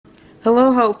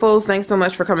Hello hopefuls, thanks so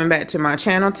much for coming back to my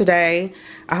channel today.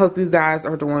 I hope you guys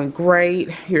are doing great,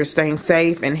 you're staying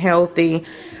safe and healthy.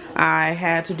 I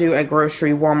had to do a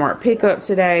grocery Walmart pickup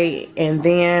today, and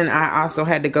then I also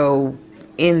had to go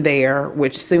in there,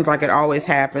 which seems like it always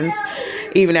happens,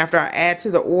 even after I add to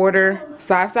the order.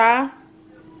 Sasa,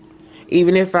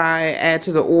 even if I add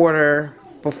to the order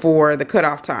before the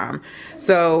cutoff time.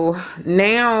 So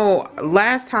now,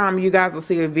 last time you guys will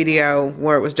see a video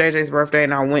where it was JJ's birthday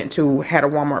and I had a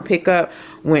Walmart pickup,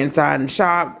 went inside and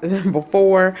shopped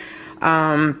before.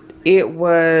 It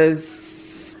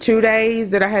was 2 days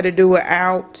that I had to do it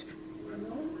out,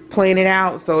 plan it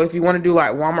out. So if you want to do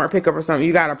like Walmart pickup or something,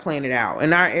 you got to plan it out.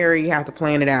 In our area, you have to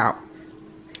plan it out,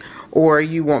 or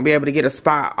you won't be able to get a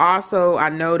spot. Also, I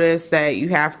noticed that you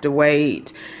have to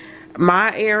wait.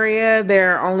 My area,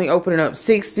 they're only opening up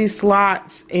 60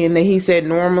 slots, and he said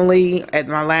normally at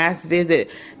my last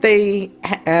visit they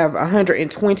have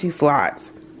 120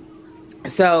 slots.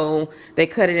 So they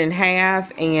cut it in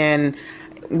half, and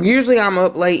usually I'm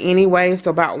up late anyway, so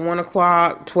about 1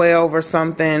 o'clock, 12 or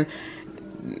something,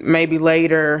 maybe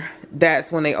later,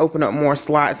 that's when they open up more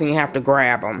slots and you have to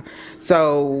grab them.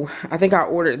 So I think I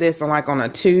ordered this on a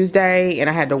Tuesday, and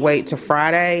I had to wait till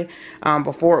Friday.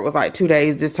 Before it was like 2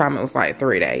 days, this time it was like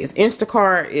 3 days.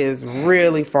 Instacart is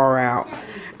really far out.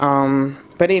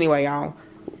 But anyway, y'all,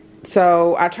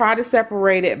 so I tried to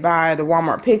separate it by the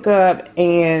Walmart pickup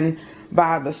and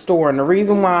by the store, and the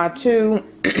reason why too,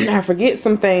 I forget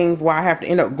some things why I have to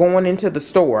end up going into the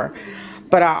store.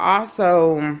 But I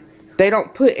also, they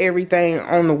don't put everything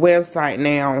on the website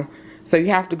now, so you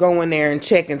have to go in there and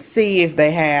check and see if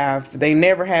they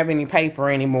never have any paper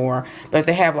anymore, but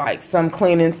they have like some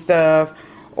cleaning stuff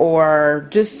or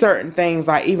just certain things,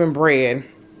 like even bread.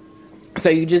 So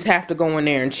you just have to go in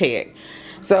there and check.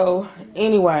 So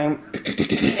anyway,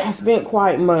 I spent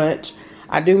quite much.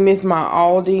 I do miss my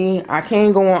Aldi. I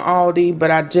can go on Aldi, but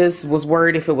I just was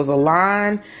worried if it was a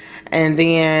line, and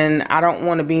then I don't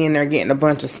want to be in there getting a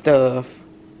bunch of stuff,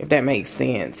 if that makes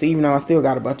sense, even though I still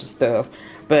got a bunch of stuff.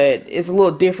 But it's a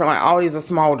little different. Like, Aldi's a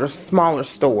smaller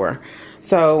store.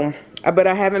 So, but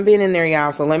I haven't been in there,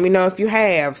 y'all, so let me know if you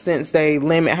have, since they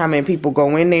limit how many people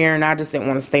go in there, and I just didn't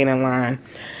want to stand in line.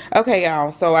 Okay,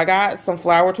 y'all, so I got some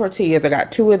flour tortillas. I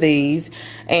got 2 of these,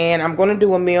 and I'm going to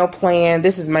do a meal plan.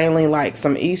 This is mainly like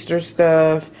some Easter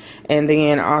stuff, and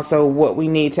then also what we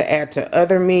need to add to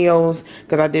other meals,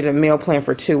 because I did a meal plan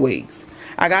for 2 weeks.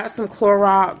 I got some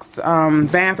Clorox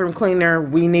bathroom cleaner.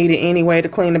 We need it anyway to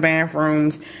clean the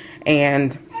bathrooms,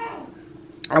 and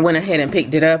I went ahead and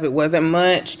picked it up. It wasn't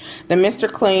much. The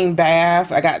Mr. Clean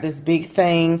bath, I got this big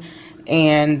thing,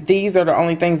 and these are the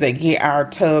only things that get our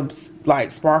tubs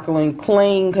like sparkling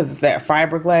clean, because it's that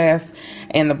fiberglass,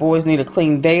 and the boys need to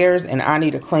clean theirs and I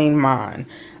need to clean mine.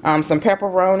 Some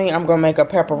pepperoni. I'm gonna make a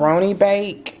pepperoni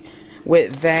bake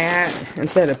with that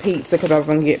instead of pizza, because I was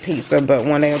gonna get pizza, but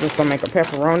one day I'm just gonna make a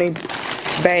pepperoni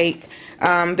bake.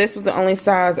 This was the only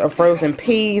size of frozen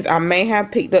peas. I may have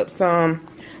picked up some,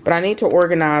 but I need to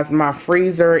organize my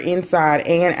freezer inside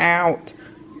and out.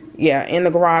 Yeah, in the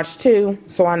garage too,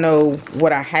 so I know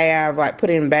what I have, like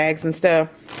put it in bags and stuff.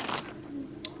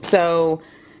 So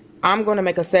I'm going to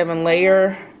make a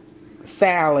 7-layer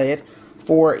salad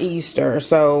for Easter.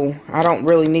 So I don't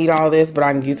really need all this, but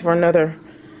I can use it for another.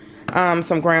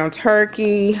 Some ground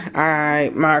turkey.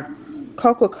 My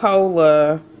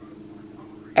Coca-Cola,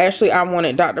 actually I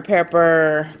wanted Dr.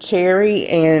 Pepper cherry,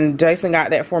 and Jason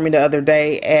got that for me the other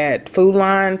day at Food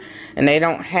Line, and they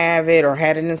don't have it or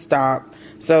had it in stock.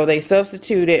 So they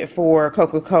substituted for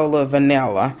Coca-Cola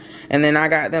vanilla. And then I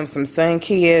got them some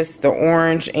Sunkist, the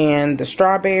orange and the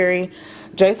strawberry.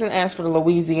 Jason asked for the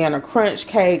Louisiana crunch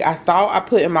cake. I thought I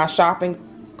put in my shopping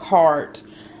cart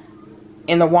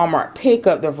in the Walmart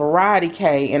pickup the variety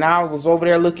cake, and I was over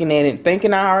there looking at it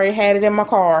thinking I already had it in my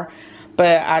car,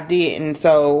 but I didn't.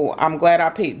 So I'm glad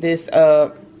I picked this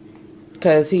up,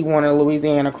 because he wanted a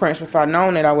Louisiana crunch. If I'd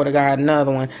known it, I would have got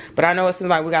another one. But I know it seems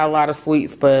like we got a lot of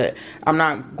sweets, but I'm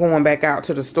not going back out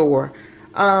to the store.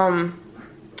 Some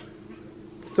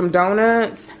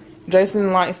donuts.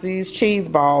 Jason likes these cheese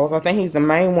balls. I think he's the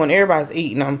main one. Everybody's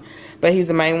eating them, but he's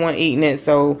the main one eating it.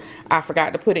 So I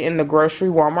forgot to put it in the grocery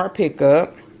Walmart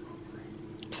pickup.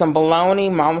 Some bologna.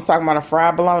 Mom was talking about a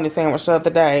fried bologna sandwich the other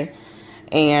day,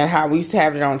 and how we used to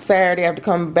have it on Saturday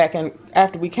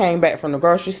after we came back from the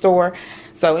grocery store.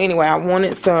 So anyway, I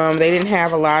wanted some. They didn't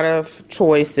have a lot of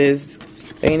choices.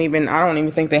 They didn't even, I don't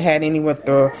even think they had any with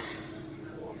the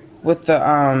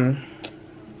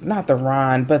not the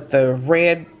rind, but the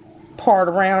red part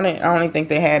around it. I don't even think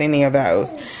they had any of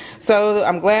those. So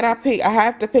I'm glad I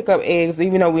have to pick up eggs,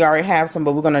 even though we already have some,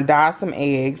 but we're gonna dye some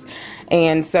eggs.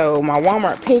 And so my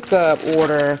Walmart pickup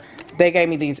order, they gave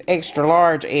me these extra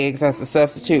large eggs as a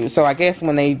substitute. So I guess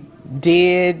when they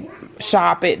did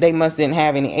shop it, they must didn't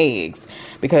have any eggs,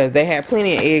 because they had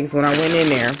plenty of eggs when I went in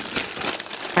there.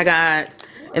 I got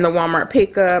in the Walmart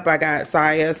pickup, I got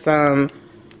Saya some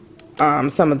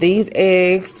of these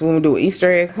eggs when we do an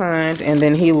Easter egg hunt, and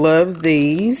then he loves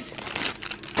these.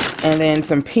 And then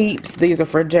some Peeps, these are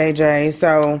for JJ.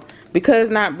 So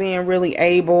because not being really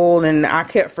able, and I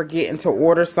kept forgetting to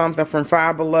order something from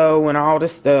Five Below and all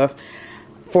this stuff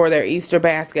for their Easter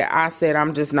basket, I said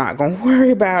I'm just not going to worry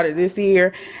about it this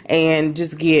year and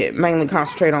just mainly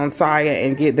concentrate on Saya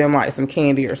and get them like some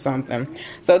candy or something.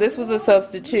 So this was a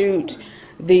substitute.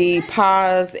 The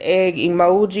Paz egg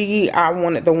emoji, I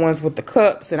wanted the ones with the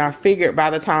cups, and I figured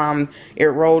by the time it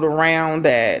rolled around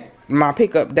that my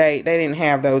pickup date, they didn't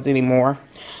have those anymore.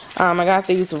 I got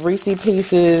these Reese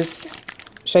pieces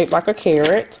shaped like a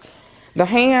carrot. The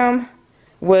ham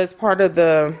was part of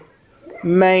the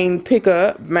main thing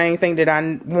that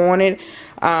I wanted.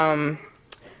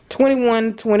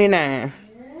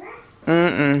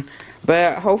 $21.29.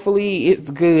 But hopefully it's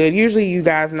good. Usually you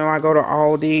guys know I go to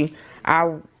Aldi.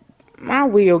 I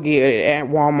will get it at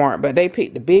Walmart, but they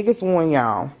picked the biggest one,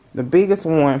 y'all. The biggest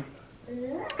one.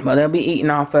 But they'll be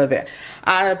eating off of it.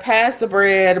 I passed the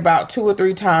bread about 2 or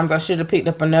 3 times. I should have picked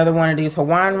up another one of these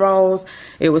Hawaiian rolls.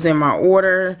 It was in my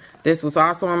order. This was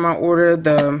also in my order.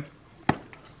 The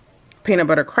peanut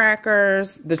butter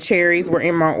crackers, the cherries were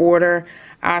in my order.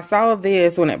 I saw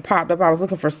this when it popped up. I was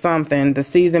looking for something, the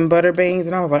seasoned butter beans,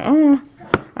 and I was like, oh,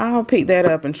 I'll pick that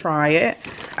up and try it.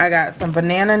 I got some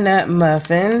banana nut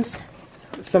muffins,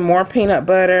 some more peanut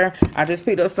butter. I just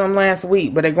picked up some last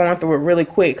week, but they're going through it really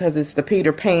quick because it's the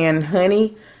Peter Pan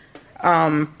honey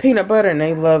peanut butter, and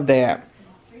they love that.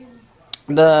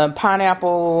 The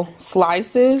pineapple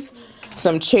slices,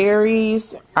 some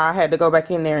cherries. I had to go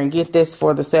back in there and get this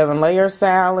for the 7-layer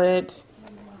salad.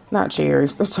 Not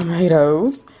cherries, the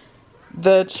tomatoes.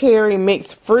 The cherry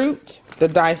mixed fruit, the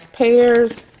diced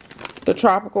pears, the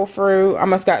tropical fruit. I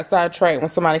must got sidetracked when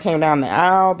somebody came down the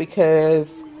aisle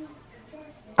because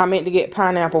I meant to get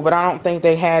pineapple, but I don't think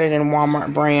they had it in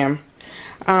Walmart brand.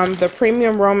 The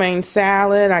premium romaine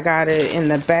salad, I got it in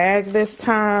the bag this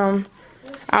time.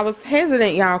 I was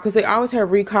hesitant, y'all, because they always have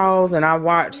recalls, and I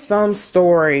watched some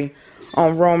story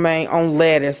on romaine, on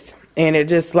lettuce, and it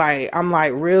just like, I'm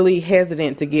like really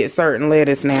hesitant to get certain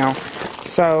lettuce now.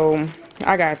 So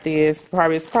I got this.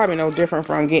 It's probably no different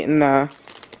from getting the,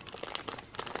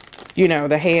 you know,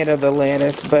 the head of the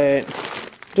lettuce, but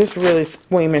just really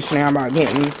squeamish now about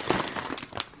getting,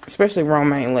 especially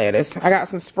romaine lettuce. I got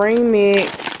some spring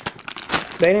mix.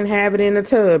 They didn't have it in the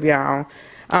tub, y'all.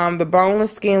 The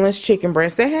boneless, skinless chicken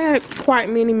breast. They had quite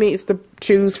many meats to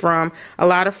choose from. A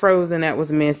lot of frozen that was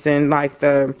missing, like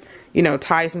the, you know,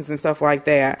 Tyson's and stuff like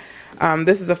that.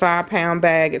 This is a 5-pound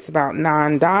bag. It's about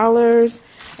 $9.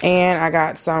 And I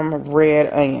got some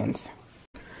red onions.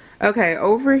 Okay,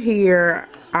 over here,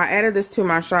 I added this to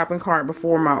my shopping cart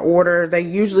before my order. They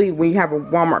usually, when you have a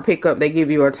Walmart pickup, they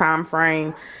give you a time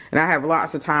frame. And I have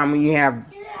lots of time when you have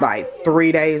like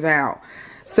 3 days out.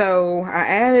 So I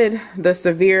added the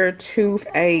severe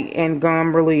toothache and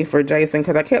gum relief for Jason,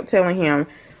 because I kept telling him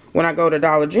when I go to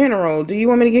Dollar General, do you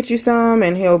want me to get you some?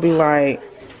 And he'll be like,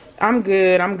 I'm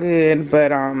good.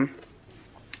 But I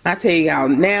tell y'all,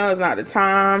 now is not the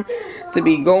time to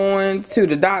be going to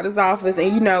the doctor's office.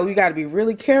 And you know, you got to be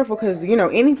really careful, because you know,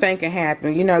 anything can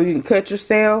happen. You know, you can cut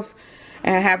yourself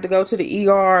and have to go to the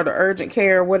ER or the urgent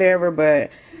care or whatever. But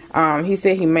he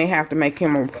said he may have to make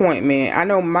him an appointment. I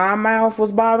know my mouth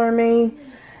was bothering me,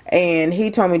 and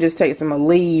he told me just take some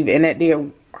Aleve, and that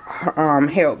did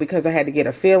help, because I had to get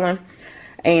a filling,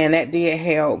 and that did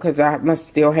help because I must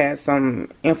still have some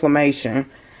inflammation.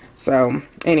 So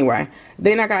anyway,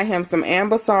 then I got him some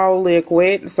Ambisol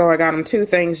liquid. So I got him 2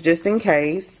 things just in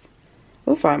case.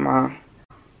 Looks like my,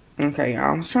 okay y'all,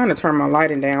 I was trying to turn my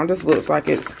lighting down. This looks like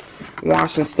it's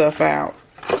washing stuff out.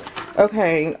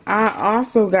 Okay, I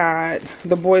also got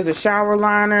the boys a shower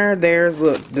liner. Theirs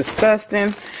look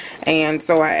disgusting, and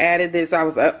so I added this. I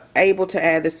was able to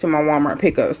add this to my Walmart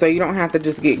pickup, so you don't have to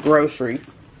just get groceries.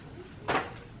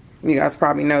 You guys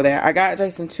probably know that. I got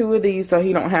Jason 2 of these so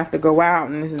he don't have to go out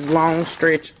and his long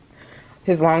stretch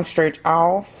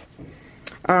off.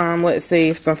 Let's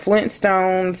see, some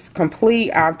Flintstones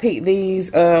complete. I picked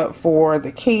these up for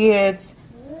the kids.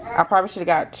 I probably should have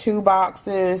got 2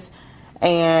 boxes.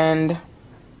 And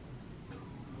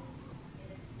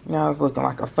Now it's looking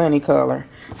like a funny color.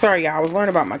 Sorry, y'all. I was learning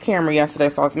about my camera yesterday,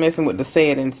 so I was messing with the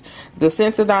settings. The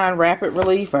Sensodyne Rapid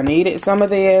Relief. I needed some of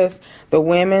this. The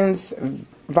women's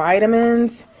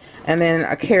vitamins. And then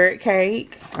a carrot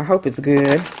cake. I hope it's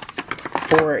good.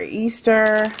 For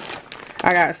Easter.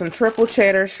 I got some triple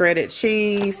cheddar shredded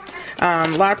cheese. A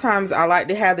lot of times I like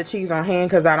to have the cheese on hand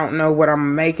because I don't know what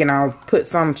I'm making. I'll put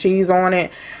some cheese on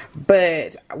it.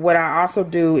 But what I also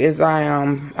do is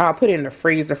I'll put it in the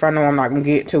freezer if I know I'm not going to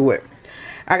get to it.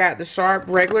 I got the sharp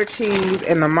regular cheese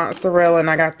and the mozzarella, and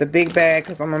I got the big bag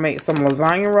because I'm going to make some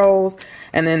lasagna rolls.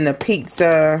 And then the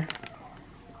pizza,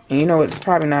 and you know it's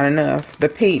probably not enough, the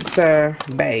pizza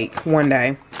bake one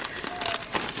day.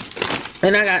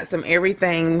 And I got some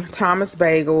everything Thomas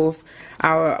bagels.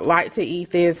 I would like to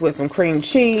eat this with some cream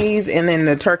cheese and then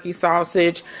the turkey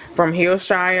sausage from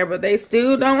Hillshire, but they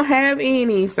still don't have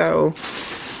any, so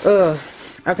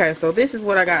okay, so this is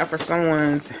what I got for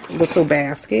someone's little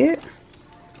basket.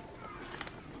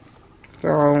 So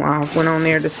I went on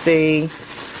there to see,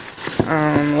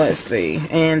 let's see,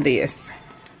 and this.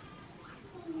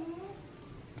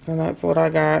 So that's what I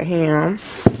got him.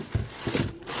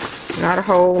 Not a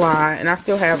whole lot, and I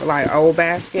still have like old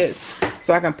baskets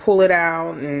so I can pull it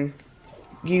out and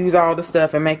use all the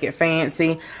stuff and make it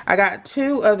fancy. I got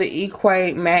 2 of the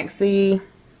Equate Maxi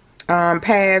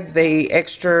pads, the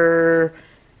extra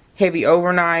heavy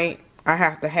overnight. I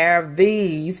have to have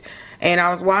these, and I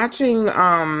was watching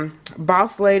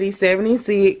Boss Lady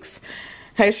 76.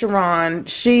 Hey Sharon,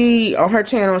 she on her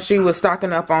channel, she was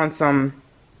stocking up on some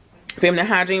feminine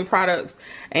hygiene products,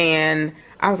 and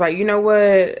I was like, you know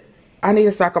what, I need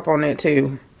to stock up on that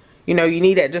too. You know, you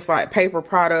need that just like paper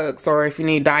products, or if you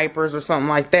need diapers or something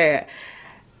like that.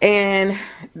 And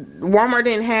Walmart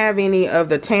didn't have any of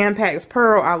the Tampax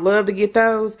Pearl. I love to get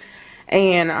those,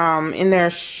 and in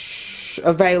there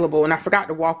available, and I forgot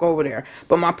to walk over there.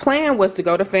 But my plan was to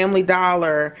go to Family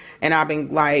Dollar, and I've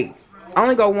been like, I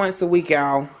only go once a week,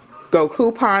 y'all. Go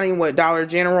couponing with Dollar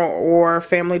General or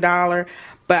Family Dollar.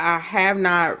 But I have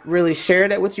not really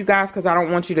shared that with you guys because I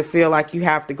don't want you to feel like you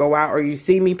have to go out, or you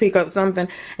see me pick up something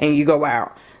and you go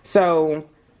out. So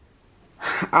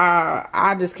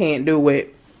I just can't do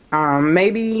it.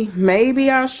 Maybe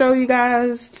I'll show you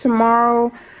guys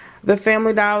tomorrow the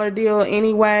Family Dollar deal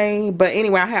anyway. But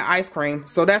anyway, I had ice cream,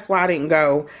 so that's why I didn't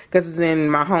go, because it's in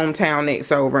my hometown next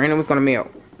over and it was gonna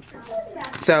melt.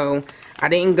 So I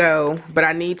didn't go, but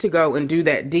I need to go and do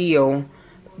that deal.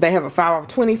 They have a 5 off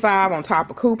 25 on top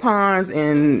of coupons,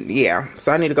 and yeah,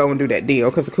 so I need to go and do that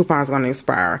deal because the coupon's going to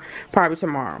expire probably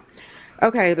tomorrow.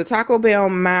 Okay, the Taco Bell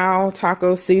Mild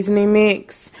Taco Seasoning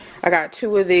Mix. I got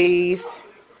 2 of these,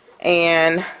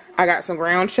 and I got some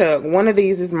ground chuck. One of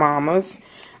these is Mama's.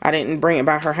 I didn't bring it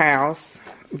by her house,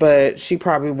 but she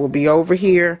probably will be over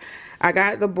here. I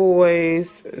got the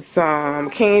boys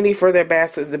some candy for their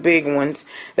baskets, the big ones.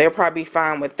 They'll probably be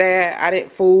fine with that. I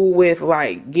didn't fool with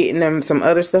like getting them some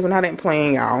other stuff, and I didn't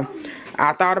plan, y'all.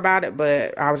 I thought about it,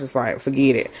 but I was just like,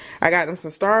 forget it. I got them some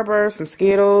Starburst, some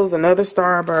Skittles, another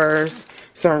Starburst,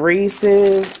 some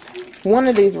Reese's. One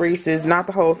of these Reese's, not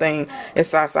the whole thing, is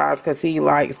size because he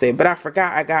likes it. But I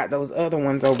forgot I got those other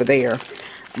ones over there,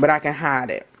 but I can hide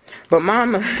it. But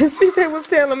Mama, CJ was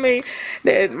telling me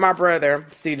that my brother,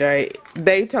 CJ,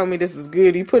 they told me this is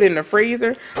good. You put it in the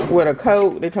freezer with a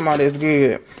Coke. They told me this is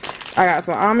good. I got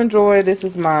some Almond Joy. This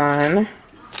is mine.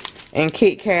 And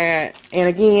Kit Kat. And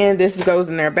again, this goes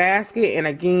in their basket. And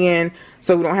again,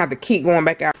 so we don't have to keep going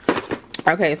back out.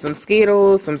 Okay, some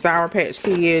Skittles, some Sour Patch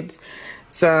Kids,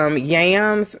 some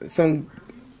yams, some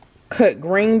cut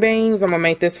green beans. I'm going to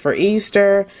make this for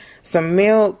Easter. Some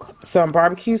milk, some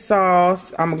barbecue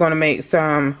sauce. I'm going to make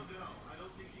some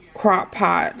crock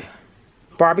pot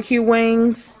barbecue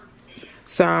wings.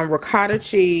 Some ricotta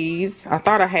cheese. I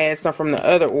thought I had some from the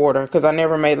other order because I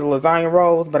never made the lasagna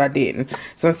rolls, but I didn't.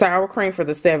 Some sour cream for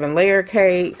the 7-layer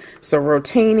cake. Some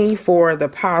rotini for the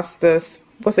pasta.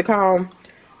 What's it called?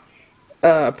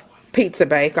 Pizza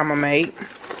bake I'm going to make.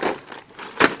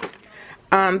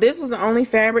 This was the only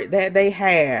fabric that they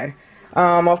had.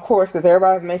 Of course, because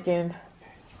everybody's making,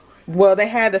 well, they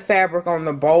had the fabric on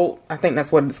the bolt. I think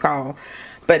that's what it's called.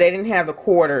 But they didn't have the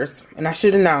quarters, and I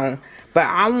should have known. But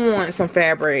I want some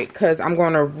fabric because I'm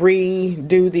going to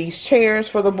redo these chairs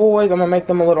for the boys. I'm going to make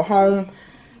them a little home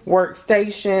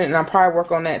workstation, and I'll probably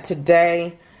work on that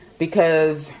today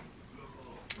because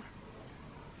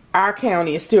our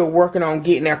county is still working on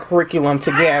getting their curriculum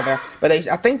together. But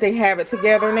I think they have it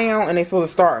together now, and they're supposed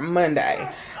to start Monday.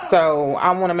 So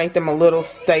I want to make them a little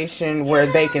station where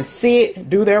they can sit,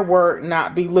 do their work,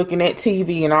 not be looking at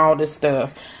TV and all this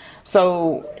stuff.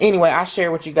 So anyway, I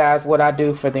share with you guys what I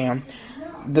do for them.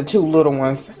 the 2 little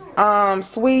ones.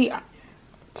 Sweet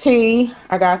tea,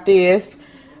 I got this.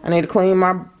 I need to clean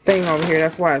my thing over here.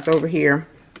 That's why it's over here.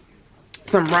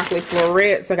 Some broccoli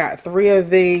florets. I got 3 of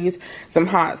these. Some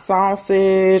hot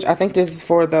sausage. I think this is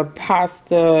for the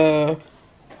pasta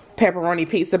pepperoni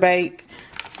pizza bake.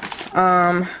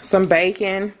 Some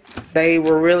bacon. They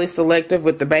were really selective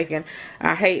with the bacon.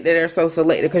 I hate that they're so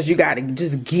selective because you got to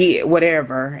just get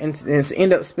whatever and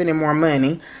end up spending more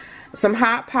money. Some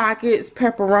Hot Pockets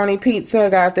pepperoni pizza. I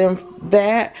got them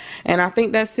that. And I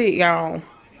think that's it, y'all.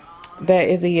 That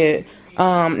is it.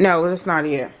 No, that's not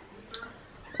it.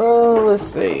 Oh, let's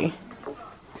see.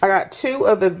 I got 2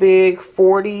 of the big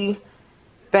 40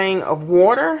 thing of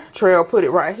water. Trail put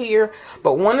it right here.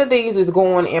 But one of these is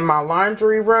going in my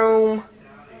laundry room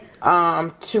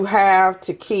to have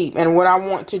to keep. And what I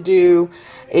want to do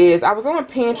is, I was on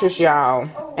Pinterest,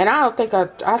 y'all. And I don't think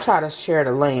I try to share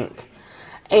the link.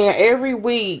 And every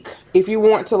week, if you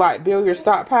want to like build your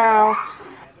stockpile,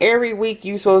 every week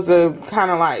you're supposed to kind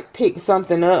of like pick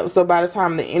something up. So by the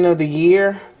time the end of the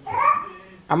year,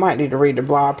 I might need to read the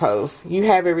blog post. You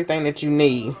have everything that you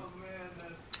need.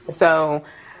 So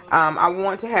I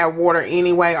want to have water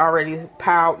anyway, already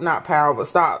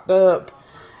stocked up.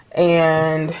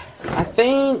 And I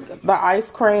think the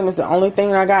ice cream is the only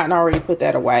thing I got, and I already put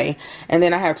that away. And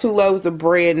then I have 2 loaves of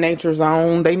bread, Nature's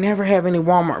Own. They never have any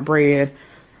Walmart bread.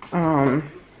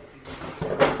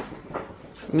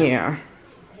 Yeah.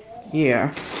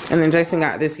 And then Jason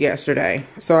got this yesterday.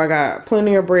 So I got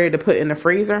plenty of bread to put in the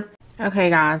freezer. Okay,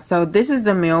 guys. So this is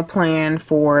the meal plan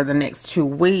for the next 2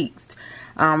 weeks.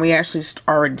 We actually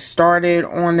already started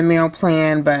on the meal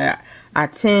plan, but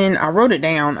I wrote it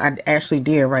down. I actually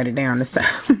did write it down this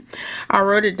time. I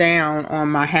wrote it down on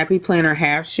my Happy Planner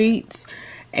half sheets.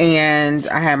 And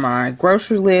I have my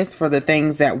grocery list for the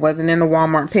things that wasn't in the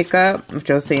Walmart pickup, which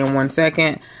you'll see in 1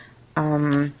 second.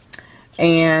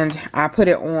 And I put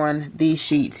it on these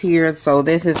sheets here. So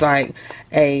this is like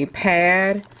a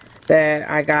pad that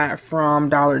I got from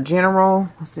Dollar General.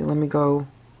 Let's see, let me go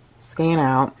scan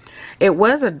out. It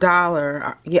was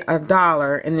 $1, yeah,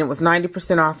 $1, and it was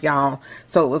 90% off, y'all.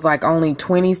 So it was like only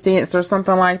 20 cents or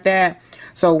something like that.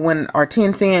 So or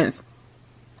 10 cents.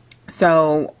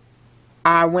 So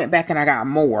I went back and I got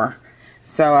more.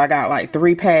 So I got like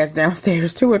 3 pads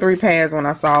downstairs, 2 or 3 pads when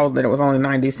I saw that it was only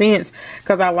 90 cents.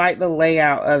 Because I like the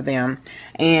layout of them.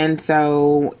 And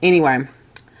so anyway,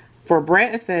 for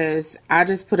breakfast, I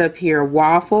just put up here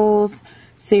waffles,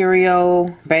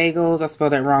 cereal, bagels, I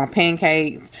spelled that wrong,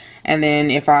 pancakes. And then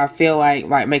if I feel like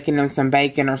making them some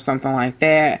bacon or something like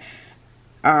that.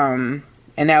 And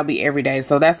that'll be every day.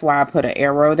 So that's why I put an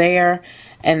arrow there.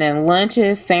 And then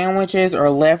lunches, sandwiches,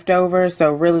 or leftovers.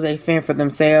 So really they fend for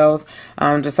themselves.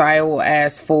 Josiah will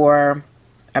ask for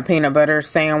a peanut butter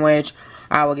sandwich.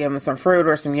 I will give him some fruit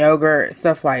or some yogurt,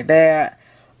 stuff like that.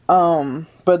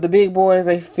 But the big boys,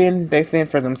 they fend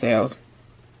for themselves.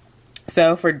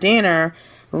 So for dinner,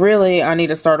 really I need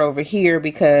to start over here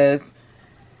because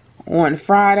on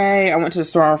Friday, I went to the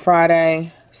store on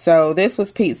Friday. So this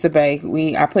was pizza bake.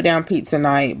 I put down pizza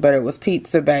night, but it was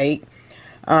pizza bake.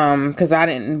 Because I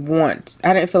didn't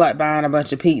feel like buying a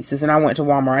bunch of pizzas, and I went to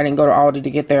Walmart. I didn't go to Aldi to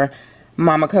get their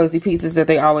Mama Cozy pizzas that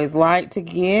they always like to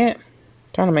get.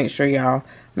 Trying to make sure, y'all, I'm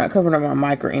not covering up my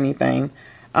mic or anything.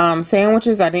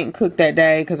 Sandwiches, I didn't cook that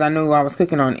day because I knew I was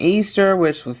cooking on Easter,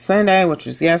 which was Sunday, which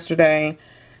was yesterday.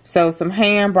 So some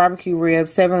ham, barbecue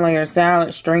ribs, 7-layer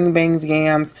salad, string beans,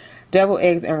 yams, deviled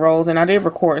eggs, and rolls. And I did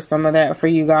record some of that for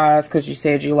you guys because you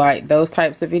said you like those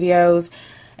types of videos.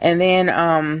 And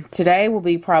then today will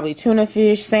be probably tuna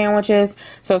fish sandwiches.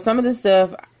 So some of the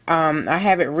stuff, I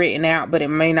have it written out, but it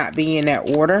may not be in that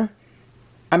order.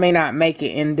 I may not make it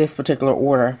in this particular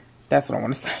order. That's what I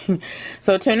want to say.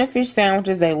 So tuna fish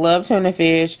sandwiches, they love tuna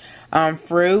fish.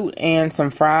 Fruit and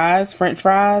some fries, French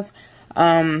fries.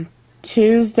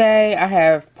 Tuesday, I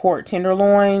have pork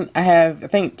tenderloin. I have, I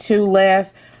think, 2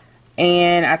 left.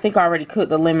 And I think I already cooked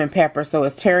the lemon pepper. So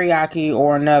it's teriyaki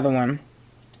or another one.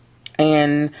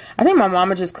 And I think my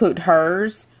mama just cooked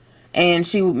hers. And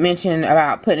she mentioned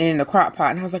about putting it in the crock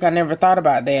pot. And I was like, I never thought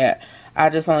about that. I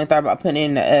just only thought about putting it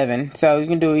in the oven. So you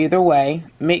can do either way.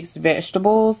 Mixed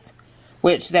vegetables.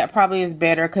 Which that probably is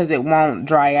better because it won't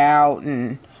dry out.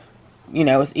 And, you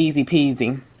know, it's easy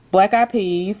peasy. Black eyed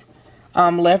peas.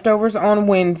 Leftovers on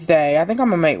Wednesday. I think I'm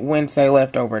going to make Wednesday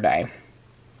leftover day.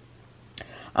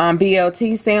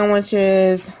 BLT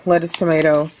sandwiches. Lettuce,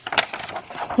 tomato,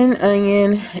 and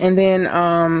onion. And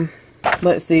then,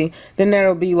 let's see. Then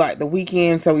that'll be like the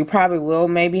weekend. So we probably will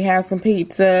maybe have some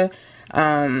pizza.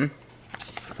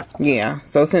 Yeah.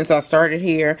 So since I started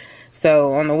here.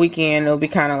 So on the weekend, it'll be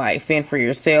kind of like fend for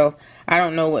yourself. I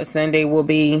don't know what Sunday will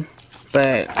be,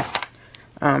 but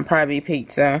probably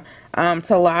pizza.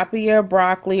 Tilapia,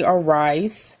 broccoli, or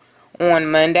rice on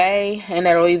Monday, and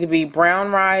that'll either be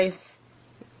brown rice.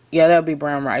 Yeah, that'll be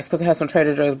brown rice because I have some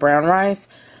Trader Joe's brown rice.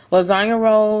 Lasagna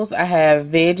rolls, I have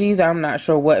veggies. I'm not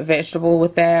sure what vegetable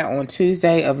with that on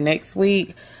Tuesday of next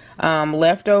week.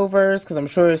 Leftovers, because I'm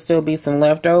sure there'll still be some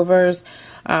leftovers.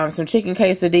 Some chicken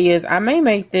quesadillas. I may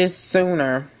make this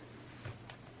sooner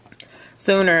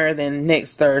than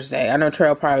next Thursday. I know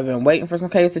Trail probably been waiting for some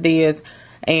quesadillas.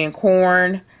 And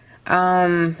corn.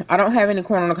 I don't have any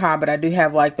corn on the cob, but I do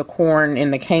have like the corn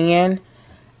in the can.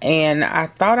 And I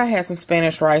thought I had some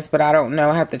Spanish rice, but I don't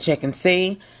know. I have to check and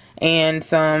see. And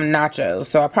some nachos.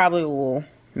 So I probably will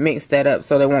mix that up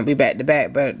so they won't be back to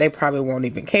back, but they probably won't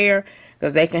even care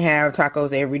because they can have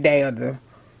tacos every day of the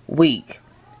week.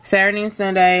 Saturday and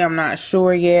Sunday, I'm not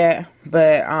sure yet,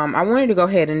 but I wanted to go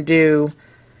ahead and do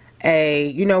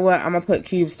you know what, I'm gonna put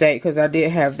cube steak because I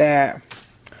did have that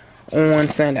on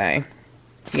Sunday.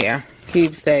 Yeah,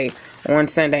 cube steak on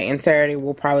Sunday, and Saturday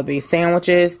will probably be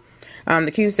sandwiches.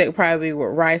 The cube steak will probably be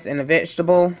with rice and a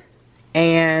vegetable,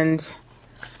 and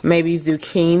maybe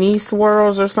zucchini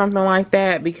swirls or something like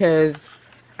that because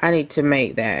I need to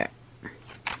make that.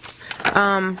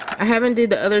 I haven't did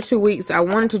the other 2 weeks. I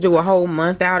wanted to do a whole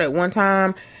month out at one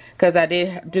time because I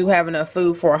do have enough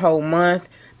food for a whole month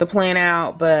to plan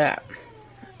out, but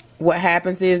what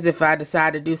happens is if I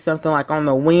decide to do something like on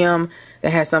the whim that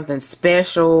has something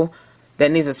special that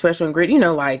needs a special ingredient, you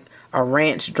know, like a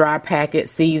ranch dry packet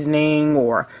seasoning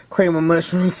or cream of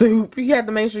mushroom soup, you have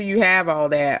to make sure you have all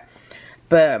that.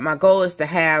 But my goal is to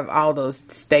have all those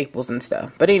staples and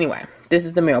stuff. But anyway, this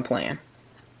is the meal plan.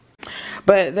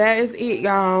 But that is it,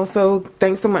 y'all. So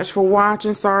thanks so much for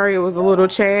watching. Sorry it was a little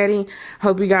chatty.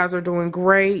 Hope you guys are doing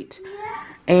great.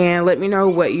 And let me know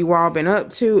what you all been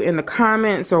up to in the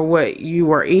comments, or what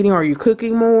you are eating. Are you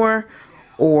cooking more?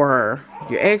 Or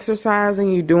you're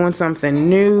exercising? You doing something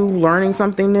new? Learning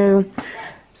something new?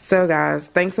 So guys,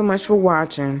 thanks so much for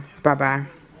watching. Bye-bye.